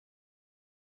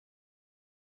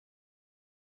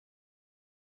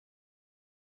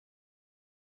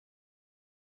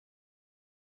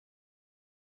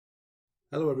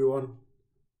Hello everyone,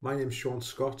 my name is Shaun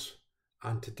Scott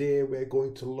and today we're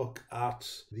going to look at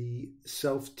the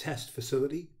self-test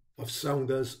facility of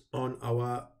sounders on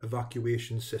our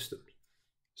evacuation system.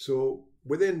 So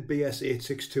within BS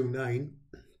 8629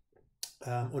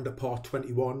 under part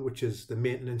 21, which is the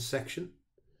maintenance section,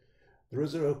 there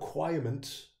is a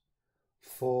requirement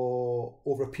for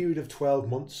over a period of 12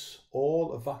 months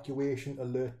all evacuation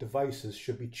alert devices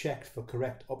should be checked for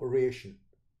correct operation.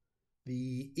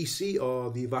 The EC, or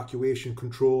the evacuation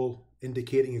control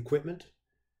indicating equipment,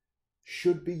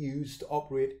 should be used to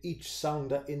operate each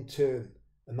sounder in turn,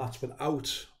 and that's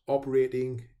without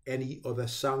operating any other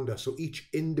sounder. So each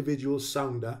individual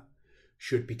sounder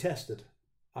should be tested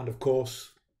and of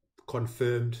course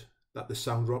confirmed that the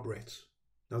sounder operates.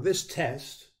 Now this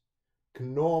test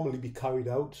can normally be carried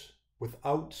out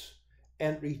without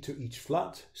entry to each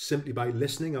flat, simply by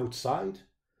listening outside,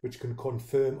 which can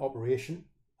confirm operation.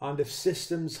 And if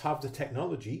systems have the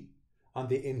technology and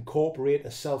they incorporate a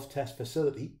self-test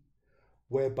facility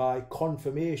whereby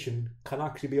confirmation can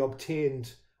actually be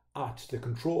obtained at the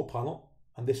control panel,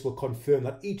 and this will confirm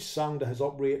that each sounder has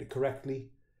operated correctly,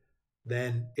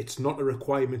 then it's not a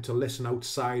requirement to listen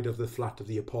outside of the flat of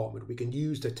the apartment. We can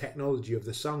use the technology of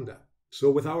the sounder.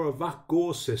 So with our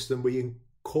EvacGo system, we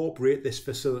incorporate this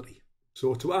facility.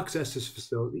 So to access this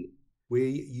facility,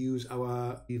 we use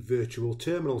our virtual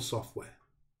terminal software.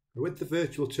 With the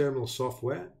virtual terminal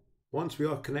software, once we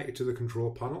are connected to the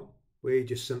control panel, we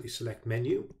just simply select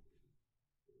menu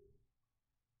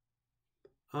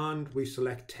and we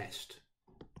select test.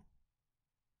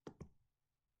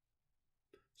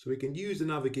 So we can use the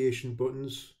navigation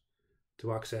buttons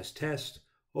to access test,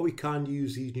 or we can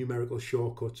use these numerical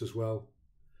shortcuts as well.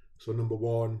 So number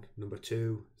 1, number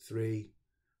 2, 3,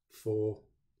 4,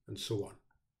 and so on.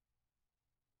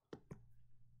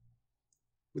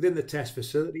 Within the test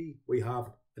facility, we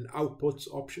have an outputs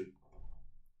option.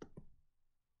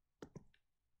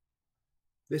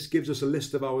 This gives us a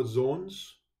list of our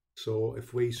zones. So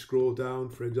if we scroll down,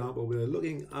 for example, we're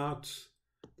looking at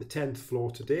the 10th floor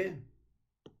today.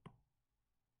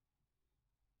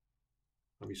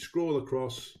 And we scroll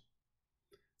across.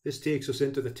 This takes us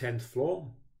into the 10th floor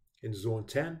in zone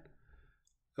 10.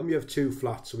 And we have two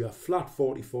flats. So we have flat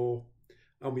 44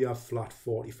 and we have flat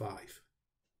 45.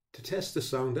 To test the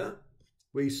sounder,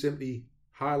 we simply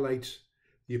highlight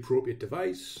the appropriate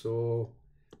device. So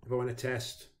if I want to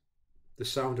test the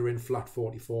sounder in flat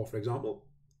 44, for example,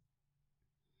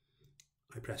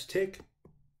 I press tick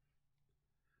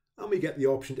and we get the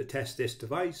option to test this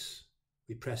device.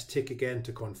 We press tick again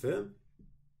to confirm.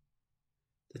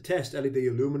 The test LED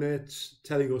illuminates,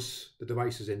 telling us the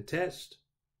device is in test.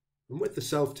 And with the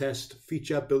self-test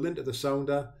feature built into the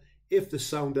sounder, if the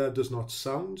sounder does not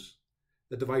sound,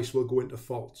 the device will go into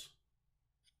fault.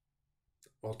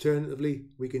 Alternatively,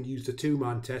 we can use the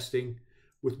two-man testing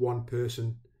with one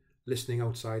person listening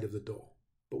outside of the door.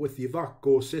 But with the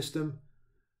EvacGo system,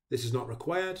 this is not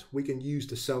required. We can use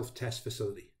the self-test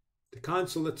facility. To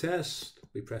cancel the test,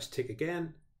 we press tick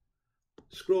again,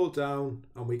 scroll down,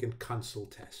 and we can cancel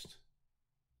test.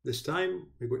 This time,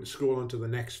 we're going to scroll on to the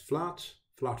next flat,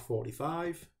 flat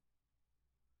 45.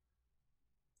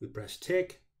 We press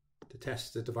tick to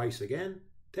test the device again.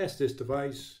 Test this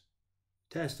device.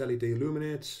 Test LED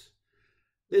illuminates.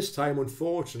 This time,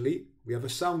 unfortunately, we have a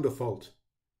sounder fault.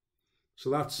 So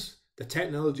that's the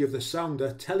technology of the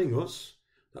sounder telling us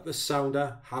that the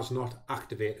sounder has not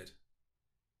activated.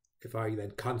 If I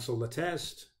then cancel the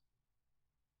test,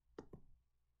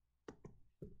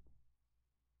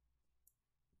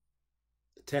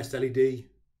 the test LED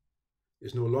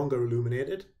is no longer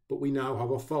illuminated, but we now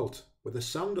have a fault with a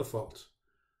sounder fault.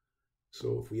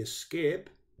 So if we escape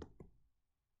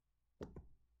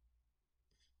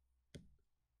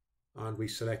and we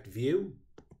select view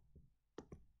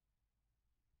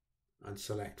and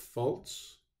select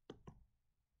faults,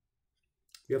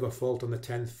 we have a fault on the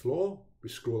 10th floor. We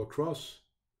scroll across,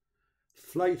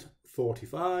 flight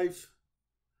 45,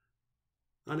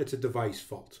 and it's a device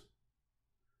fault.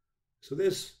 So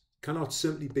this cannot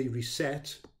simply be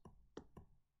reset.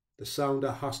 The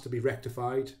sounder has to be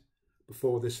rectified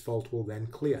before this fault will then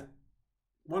clear.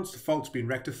 Once the fault's been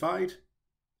rectified, the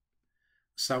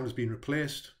sound has been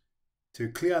replaced. To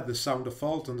clear the sounder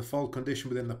fault and the fault condition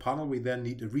within the panel, we then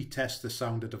need to retest the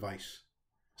sounder device.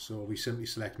 So we simply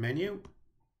select menu,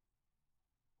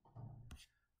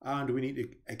 and we need to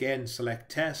again select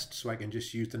test, so I can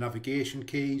just use the navigation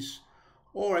keys,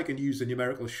 or I can use the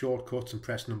numerical shortcuts and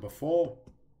press number 4.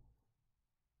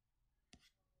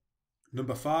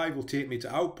 Number 5 will take me to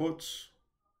outputs.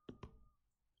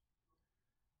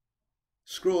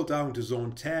 Scroll down to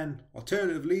zone 10.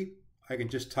 Alternatively, I can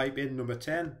just type in number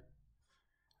 10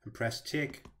 and press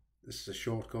tick. This is a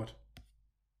shortcut.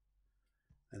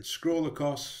 And scroll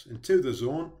across into the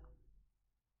zone.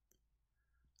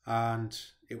 And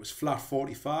it was flat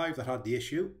 45 that had the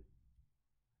issue.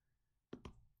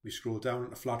 We scroll down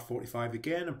to flat 45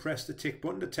 again and press the tick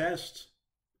button to test.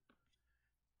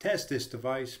 Test this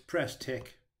device, press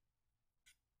tick.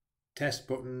 Test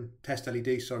button, test LED,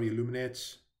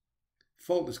 illuminates.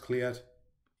 Fault is cleared.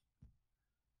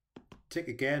 Tick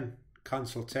again,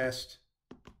 cancel test.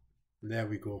 And there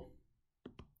we go.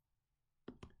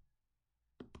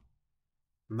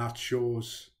 And that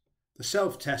shows the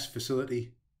self-test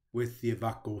facility with the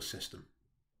EvacGo system.